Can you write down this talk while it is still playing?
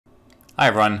Hi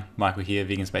everyone, Michael here,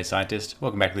 Vegan Space Scientist.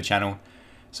 Welcome back to the channel.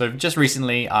 So just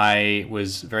recently I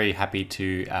was very happy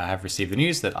to have received the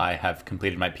news that I have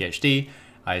completed my PhD.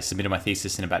 I submitted my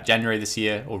thesis in about January this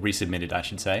year, or resubmitted I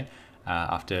should say,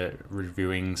 after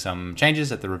reviewing some changes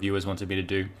that the reviewers wanted me to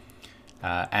do.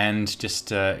 And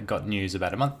just got news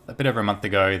about a bit over a month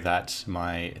ago that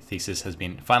my thesis has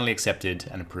been finally accepted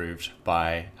and approved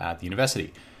by the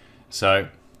university. So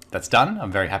that's done.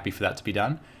 I'm very happy for that to be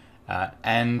done.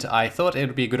 And I thought it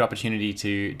would be a good opportunity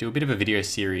to do a bit of a video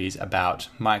series about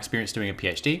my experience doing a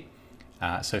PhD.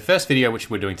 So first video, which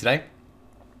we're doing today,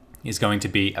 is going to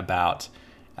be about,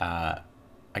 I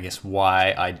guess,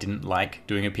 why I didn't like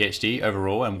doing a PhD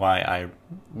overall and why I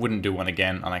wouldn't do one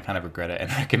again, and I kind of regret it and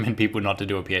recommend people not to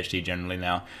do a PhD generally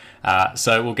now.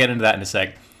 So we'll get into that in a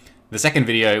sec. The second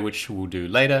video, which we'll do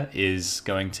later, is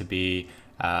going to be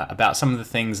about some of the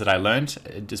things that I learned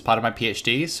as part of my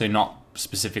PhD. So not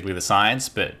specifically the science,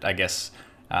 but I guess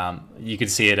you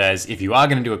could see it as, if you are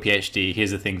going to do a PhD,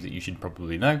 here's the things that you should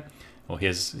probably know, or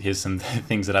here's some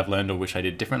things that I've learned or wish I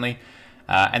did differently.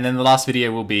 And then the last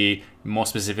video will be more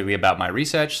specifically about my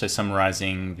research, so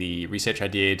summarizing the research I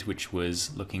did, which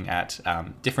was looking at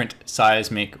different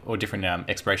seismic or different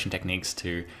exploration techniques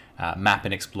to map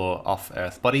and explore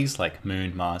off-Earth bodies like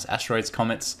Moon, Mars, asteroids,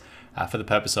 comets, for the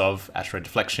purpose of asteroid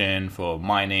deflection, for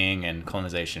mining and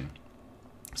colonization.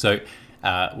 So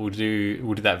we'll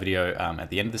do that video at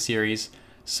the end of the series.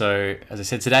 So as I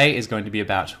said, today is going to be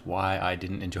about why I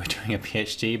didn't enjoy doing a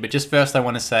PhD. But just first, I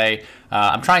want to say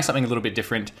I'm trying something a little bit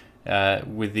different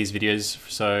with these videos.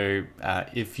 So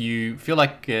if you feel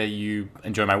like you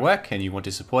enjoy my work and you want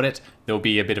to support it, there'll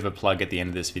be a bit of a plug at the end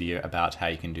of this video about how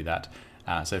you can do that.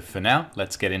 So for now,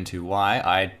 let's get into why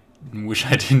I wish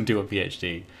I didn't do a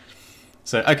PhD.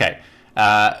 So, okay.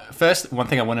 First, one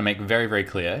thing I want to make very, very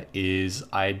clear is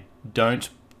I don't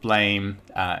blame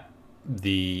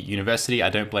the university. I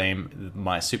don't blame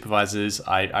my supervisors.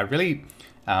 I really,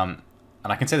 and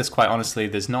I can say this quite honestly,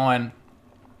 there's no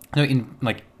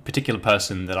particular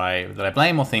person that I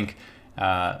blame or think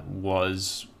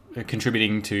was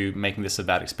contributing to making this a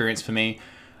bad experience for me.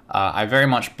 I very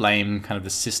much blame kind of the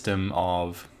system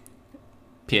of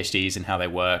PhDs and how they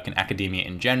work and academia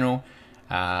in general.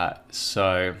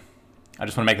 So I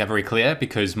just want to make that very clear,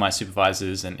 because my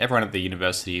supervisors and everyone at the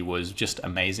university was just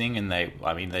amazing, and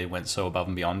they went so above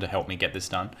and beyond to help me get this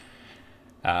done.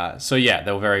 So yeah,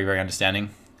 they were very, very understanding.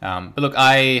 But look,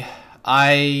 I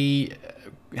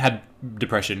had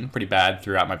depression pretty bad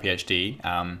throughout my PhD.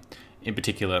 In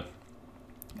particular,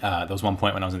 there was one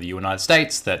point when I was in the United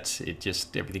States that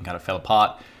everything kind of fell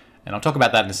apart, and I'll talk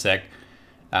about that in a sec.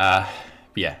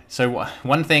 Yeah, so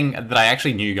one thing that I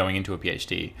actually knew going into a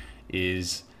PhD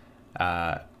is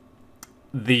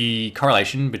the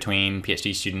correlation between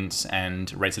PhD students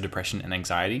and rates of depression and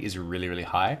anxiety is really, really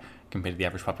high compared to the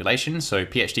average population. So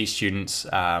PhD students,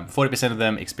 40% of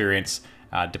them experience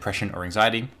depression or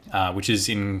anxiety, which is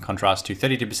in contrast to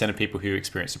 32% of people who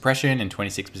experience depression and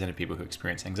 26% of people who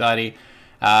experience anxiety.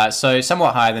 So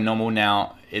somewhat higher than normal.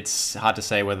 Now, it's hard to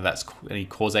say whether that's any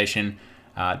causation.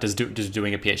 Does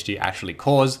doing a PhD actually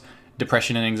cause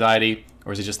depression and anxiety,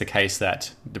 or is it just the case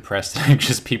that depressed and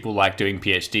anxious people like doing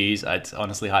PhDs? It's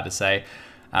honestly hard to say.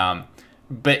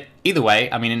 But either way,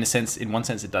 I mean, in one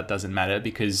sense, it doesn't matter,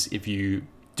 because if you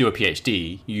do a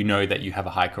PhD, you know that you have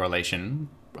a high correlation,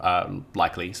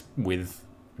 likely, with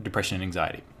depression and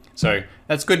anxiety. So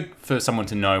that's good for someone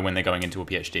to know when they're going into a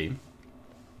PhD.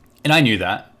 And I knew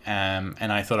that, and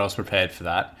I thought I was prepared for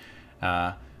that.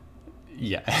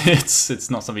 Yeah,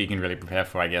 it's not something you can really prepare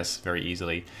for, I guess, very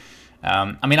easily.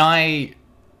 I mean, I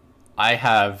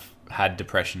have had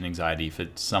depression and anxiety for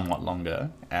somewhat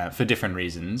longer, for different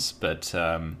reasons, but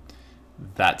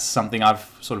that's something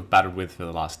I've sort of battled with for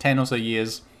the last 10 or so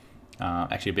years,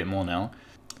 actually a bit more now.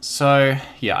 So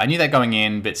yeah, I knew that going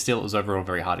in, but still it was overall a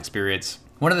very hard experience.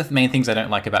 One of the main things I don't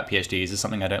like about PhDs is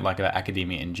something I don't like about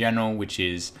academia in general, which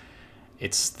is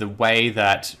it's the way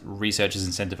that research is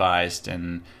incentivized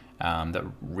and that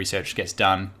research gets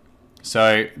done.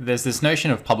 So there's this notion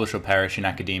of publish or perish in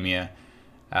academia,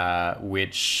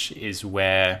 which is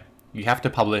where you have to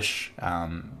publish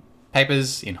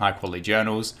papers in high quality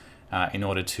journals in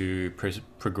order to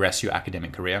progress your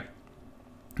academic career.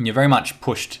 And you're very much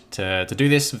pushed to do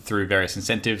this through various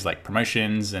incentives like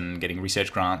promotions and getting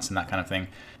research grants and that kind of thing.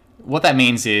 What that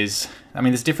means is, I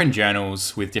mean, there's different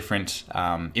journals with different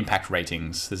impact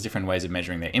ratings. There's different ways of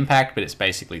measuring their impact, but it's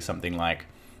basically something like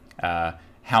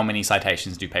how many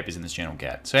citations do papers in this journal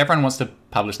get? So everyone wants to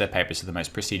publish their papers to the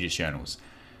most prestigious journals.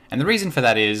 And the reason for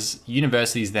that is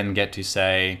universities then get to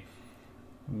say,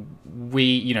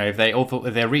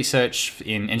 if their research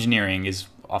in engineering is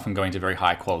often going to very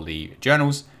high quality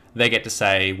journals. They get to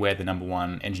say we're the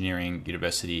 #1 engineering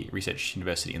university, research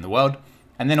university in the world.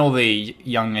 And then all the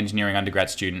young engineering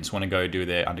undergrad students want to go do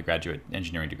their undergraduate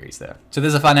engineering degrees there. So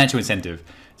there's a financial incentive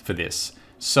for this.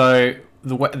 So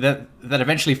that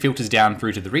eventually filters down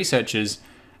through to the researchers,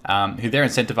 who they're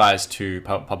incentivized to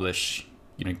publish,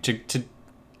 to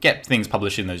get things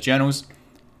published in those journals.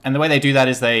 And the way they do that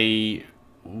is they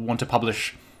want to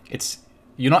publish.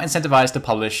 You're not incentivized to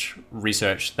publish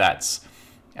research that's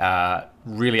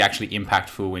really actually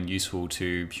impactful and useful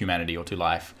to humanity or to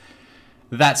life.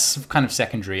 That's kind of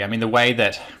secondary. I mean, the way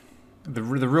that the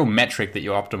real metric that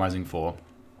you're optimizing for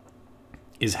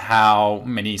is how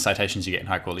many citations you get in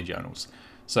high quality journals.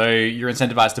 So you're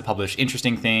incentivized to publish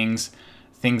interesting things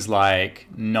like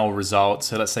null results.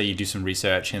 So let's say you do some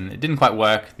research and it didn't quite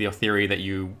work. The theory that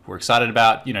you were excited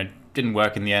about, didn't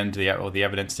work in the end, or the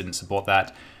evidence didn't support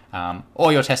that.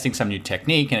 Or you're testing some new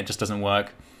technique and it just doesn't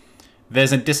work.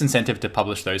 There's a disincentive to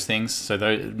publish those things. So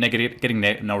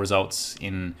getting null results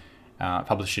in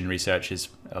published in research is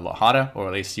a lot harder, or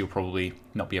at least you'll probably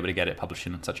not be able to get it published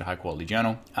in such a high quality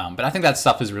journal. But I think that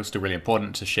stuff is still really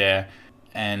important to share.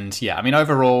 And yeah, I mean,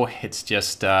 overall, it's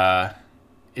just, if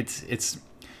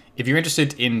you're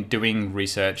interested in doing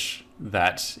research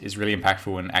that is really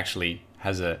impactful and actually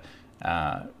has a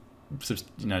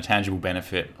tangible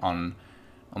benefit on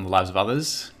the lives of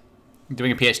others,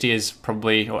 doing a PhD is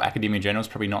probably, or academia in general is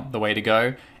probably not the way to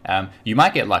go. You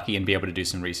might get lucky and be able to do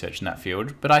some research in that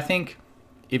field, but I think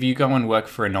if you go and work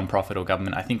for a non-profit or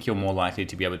government, I think you're more likely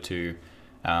to be able to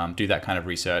do that kind of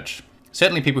research.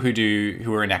 Certainly people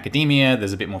who are in academia,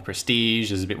 there's a bit more prestige,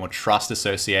 there's a bit more trust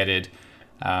associated.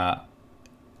 I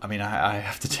mean, I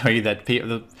have to tell you that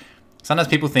sometimes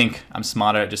people think I'm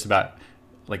smarter at just about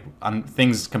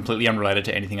things completely unrelated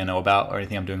to anything I know about or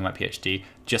anything I'm doing in my PhD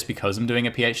just because I'm doing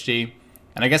a PhD.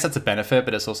 And I guess that's a benefit,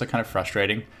 but it's also kind of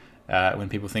frustrating when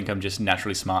people think I'm just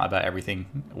naturally smart about everything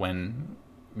when,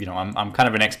 I'm kind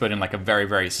of an expert in like a very,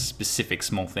 very specific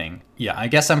small thing. Yeah, I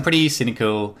guess I'm pretty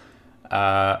cynical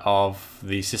of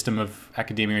the system of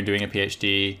academia and doing a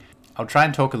PhD. I'll try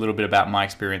and talk a little bit about my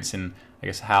experience and I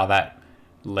guess how that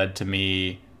led to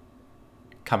me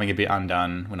coming a bit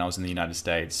undone when I was in the United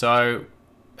States. So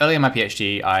early in my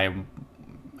PhD, I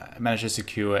managed to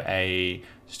secure a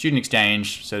student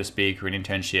exchange, so to speak, or an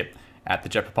internship at the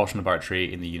Jet Propulsion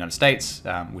Laboratory in the United States,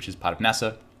 which is part of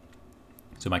NASA.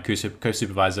 So my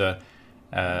co-supervisor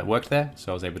worked there,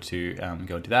 so I was able to go and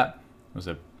do that. It was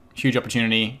a huge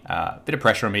opportunity, a bit of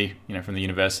pressure on me, from the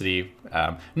university.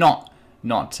 Not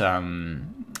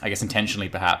I guess intentionally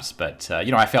perhaps, but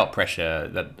I felt pressure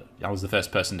that I was the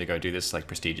first person to go do this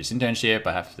prestigious internship.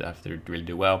 I have to really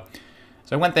do well.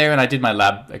 So I went there and I did my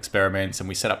lab experiments, and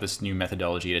we set up this new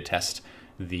methodology to test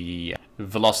the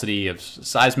velocity of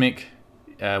seismic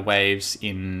waves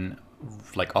in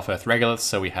off-Earth regoliths.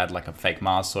 So we had a fake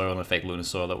Mars soil and a fake lunar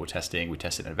soil that we're testing. We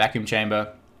tested in a vacuum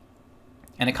chamber,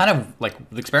 and it kind of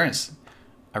the experiments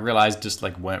I realized just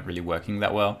weren't really working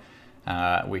that well.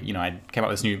 I came up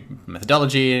with this new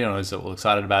methodology and I was all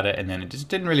excited about it, and then it just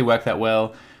didn't really work that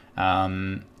well.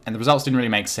 And the results didn't really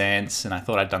make sense, and I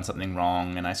thought I'd done something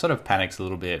wrong, and I sort of panicked a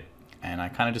little bit, and I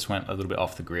kind of just went a little bit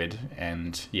off the grid.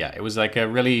 And yeah, it was a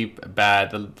really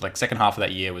bad, second half of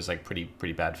that year was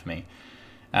pretty bad for me.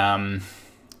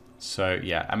 So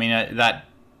yeah, I mean, that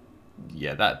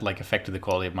affected the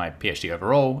quality of my PhD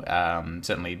overall.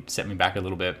 Certainly set me back a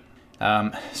little bit.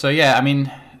 So yeah, I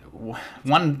mean,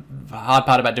 one hard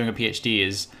part about doing a PhD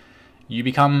is you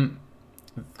become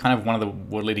kind of one of the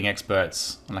world-leading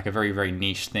experts on a very, very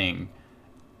niche thing,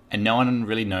 and no one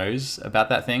really knows about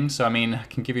that thing. So I mean, I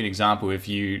can give you an example. If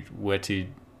you were to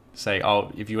say,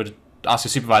 if you were to ask your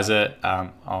supervisor,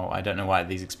 I don't know why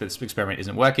this experiment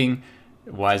isn't working.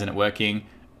 Why isn't it working?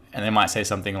 And they might say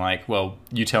something like, well,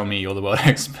 you tell me, you're the world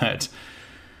expert.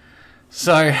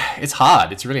 So it's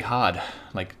hard. It's really hard.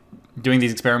 Doing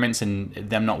these experiments and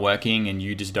them not working, and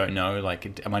you just don't know,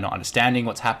 am I not understanding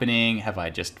what's happening? Have I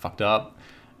just fucked up?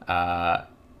 Yeah,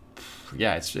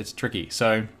 it's tricky.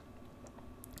 So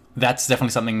that's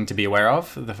definitely something to be aware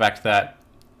of. The fact that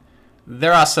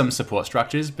there are some support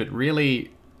structures, but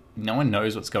really no one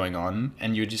knows what's going on,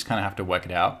 and you just kind of have to work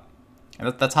it out.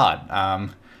 And that's hard.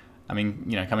 I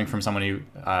mean, coming from someone who,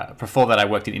 before that I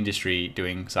worked in industry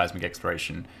doing seismic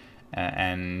exploration,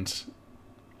 and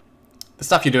the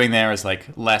stuff you're doing there is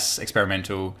less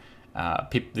experimental.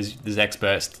 There's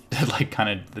experts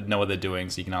that know what they're doing,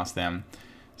 so you can ask them.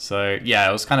 So yeah,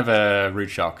 it was kind of a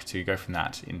rude shock to go from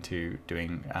that into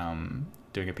doing a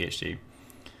PhD.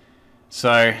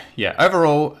 So yeah,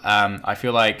 overall, I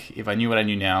feel like if I knew what I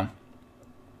knew now,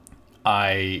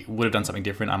 I would have done something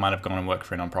different. I might have gone and worked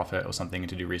for a nonprofit or something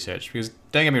to do research, because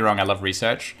don't get me wrong, I love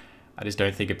research. I just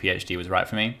don't think a PhD was right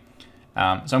for me.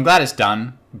 So I'm glad it's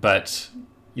done, but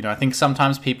I think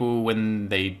sometimes people, when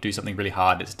they do something really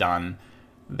hard, it's done,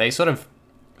 they sort of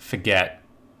forget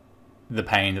the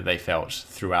pain that they felt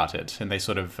throughout it, and they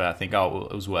sort of think, oh, well,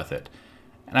 it was worth it.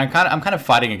 And I'm kind of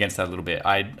fighting against that a little bit.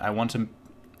 I want to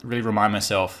really remind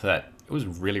myself that it was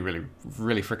really, really,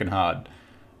 really freaking hard.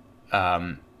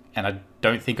 And I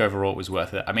don't think overall it was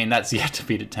worth it. I mean, that's yet to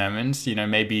be determined.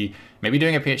 Maybe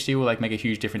doing a PhD will make a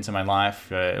huge difference in my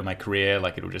life, in my career.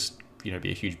 It'll just be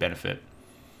a huge benefit.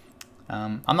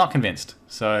 I'm not convinced.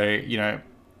 So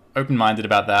open-minded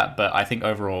about that. But I think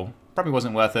overall probably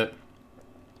wasn't worth it.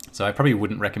 So I probably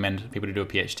wouldn't recommend people to do a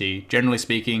PhD. Generally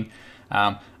speaking,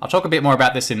 I'll talk a bit more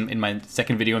about this in my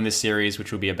second video in this series,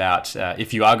 which will be about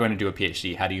if you are going to do a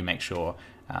PhD, how do you make sure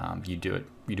you do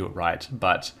it right.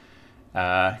 But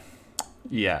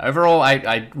yeah, overall,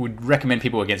 I would recommend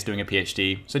people against doing a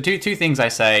PhD. So two things I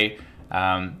say,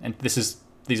 and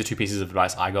these are two pieces of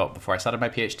advice I got before I started my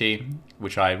PhD,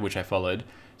 which I followed.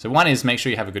 So one is make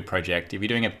sure you have a good project. If you're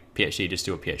doing a PhD, just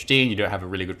do a PhD, and you don't have a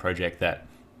really good project that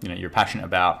you're passionate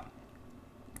about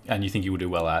and you think you will do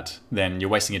well at, then you're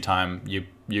wasting your time.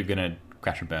 You're gonna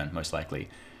crash and burn most likely.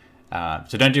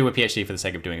 So don't do a PhD for the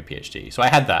sake of doing a PhD. So I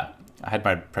had that. I had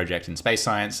my project in space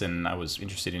science, and I was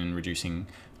interested in reducing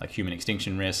human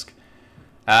extinction risk.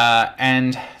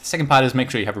 And the second part is make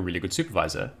sure you have a really good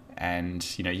supervisor. And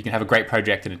you can have a great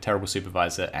project and a terrible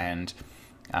supervisor, and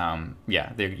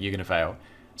yeah, you're gonna fail.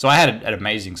 So I had an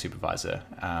amazing supervisor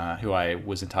who I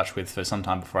was in touch with for some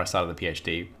time before I started the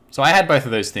PhD. So I had both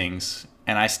of those things,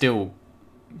 and I still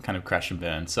kind of crash and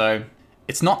burn. So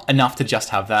it's not enough to just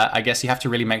have that. I guess you have to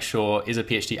really make sure, is a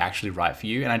PhD actually right for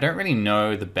you? And I don't really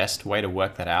know the best way to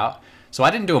work that out. So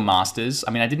I didn't do a master's.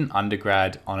 I mean, I did an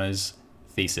undergrad honors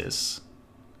thesis,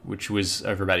 which was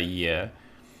over about a year.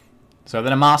 So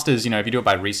then a master's, if you do it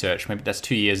by research, maybe that's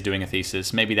 2 years doing a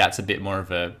thesis. Maybe that's a bit more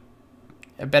of a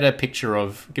better picture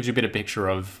of, gives you a better picture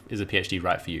of, is a PhD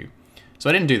right for you? So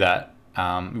I didn't do that.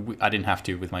 I didn't have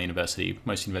to with my university.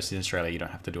 Most universities in Australia, you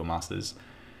don't have to do a master's.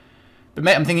 But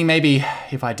I'm thinking maybe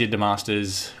if I did the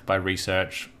master's by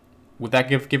research, would that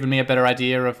given me a better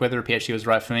idea of whether a PhD was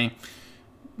right for me?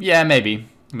 Yeah, maybe.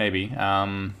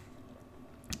 I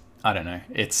don't know.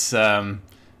 It's yeah,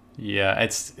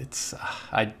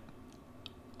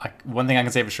 one thing I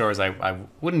can say for sure is I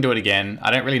wouldn't do it again.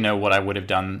 I don't really know what I would have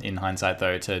done in hindsight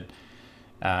though to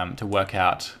work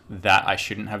out that I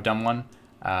shouldn't have done one.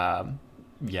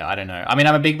 Yeah, I don't know. I mean,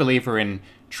 I'm a big believer in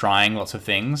trying lots of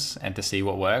things and to see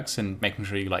what works, and making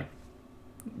sure you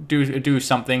do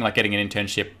something like getting an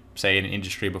internship, say in an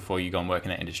industry, before you go and work in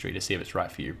that industry to see if it's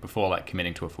right for you before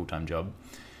committing to a full-time job.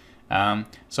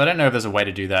 So I don't know if there's a way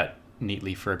to do that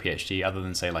neatly for a PhD other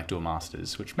than say do a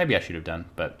master's, which maybe I should have done.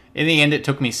 But in the end, it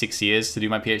took me 6 years to do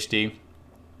my PhD.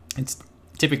 It's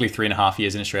typically 3.5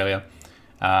 years in Australia.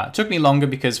 It took me longer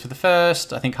because for the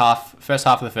first half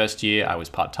of the first year, I was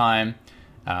part-time.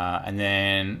 And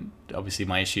then obviously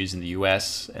my issues in the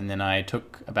US, and then I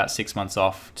took about 6 months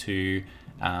off to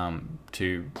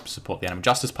support the Animal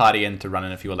Justice Party and to run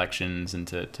in a few elections and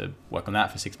to work on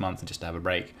that for 6 months and just to have a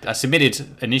break. I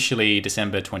submitted initially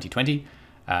December 2020,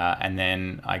 and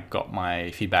then I got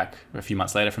my feedback a few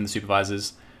months later from the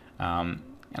supervisors, and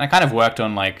I kind of worked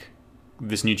on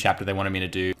this new chapter they wanted me to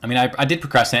do. I mean, I did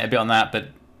procrastinate a bit on that, but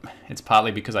it's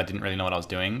partly because I didn't really know what I was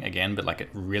doing again, but it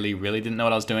really, really didn't know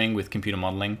what I was doing with computer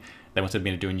modeling. They wanted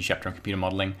me to do a new chapter on computer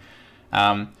modeling.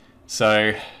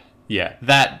 So yeah,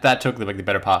 that took the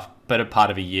better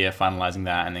part of a year finalizing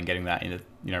that, and then getting that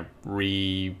into,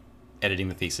 re-editing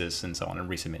the thesis and so on, and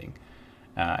resubmitting.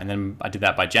 And then I did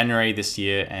that by January this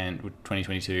year, and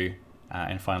 2022,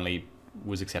 and finally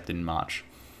was accepted in March.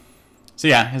 So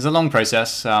yeah, it was a long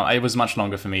process. It was much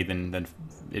longer for me than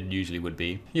it usually would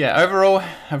be. Yeah, overall,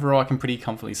 I can pretty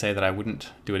confidently say that I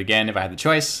wouldn't do it again if I had the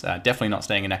choice. Definitely not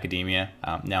staying in academia.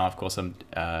 Now, of course, I'm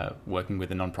working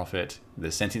with a nonprofit,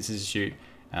 the Sentience Institute,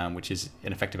 which is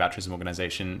an effective altruism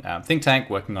organization, think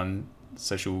tank working on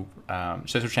social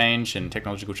change and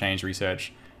technological change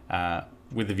research,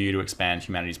 with the view to expand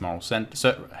humanity's moral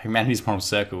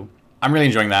circle. I'm really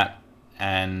enjoying that.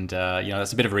 And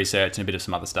that's a bit of research and a bit of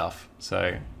some other stuff.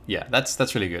 So yeah,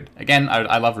 that's really good. Again,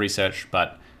 I love research,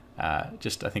 but I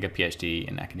think a PhD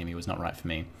in academia was not right for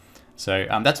me. So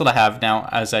that's what I have now.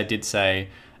 As I did say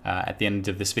at the end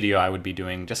of this video, I would be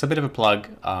doing just a bit of a plug,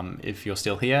 if you're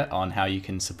still here, on how you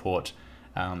can support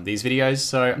these videos.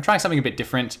 So I'm trying something a bit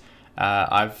different.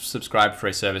 I've subscribed for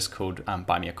a service called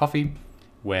Buy Me a Coffee,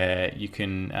 where you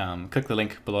can click the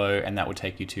link below, and that will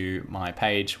take you to my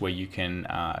page where you can.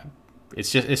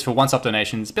 It's for one-stop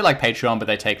donations, a bit like Patreon, but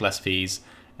they take less fees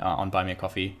on Buy Me a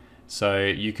Coffee. So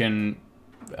you can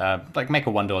make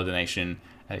a $1 donation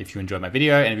if you enjoyed my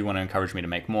video, and if you want to encourage me to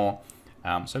make more.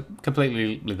 So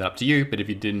completely leave that up to you, but if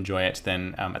you did enjoy it,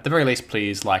 then at the very least,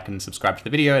 please like and subscribe to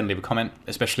the video and leave a comment,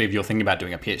 especially if you're thinking about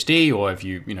doing a PhD, or if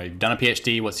you've done a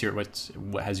PhD,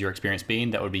 what has your experience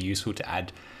been? That would be useful to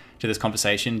add to this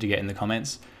conversation to get in the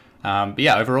comments. But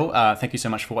yeah, overall, thank you so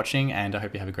much for watching, and I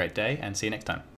hope you have a great day, and see you next time.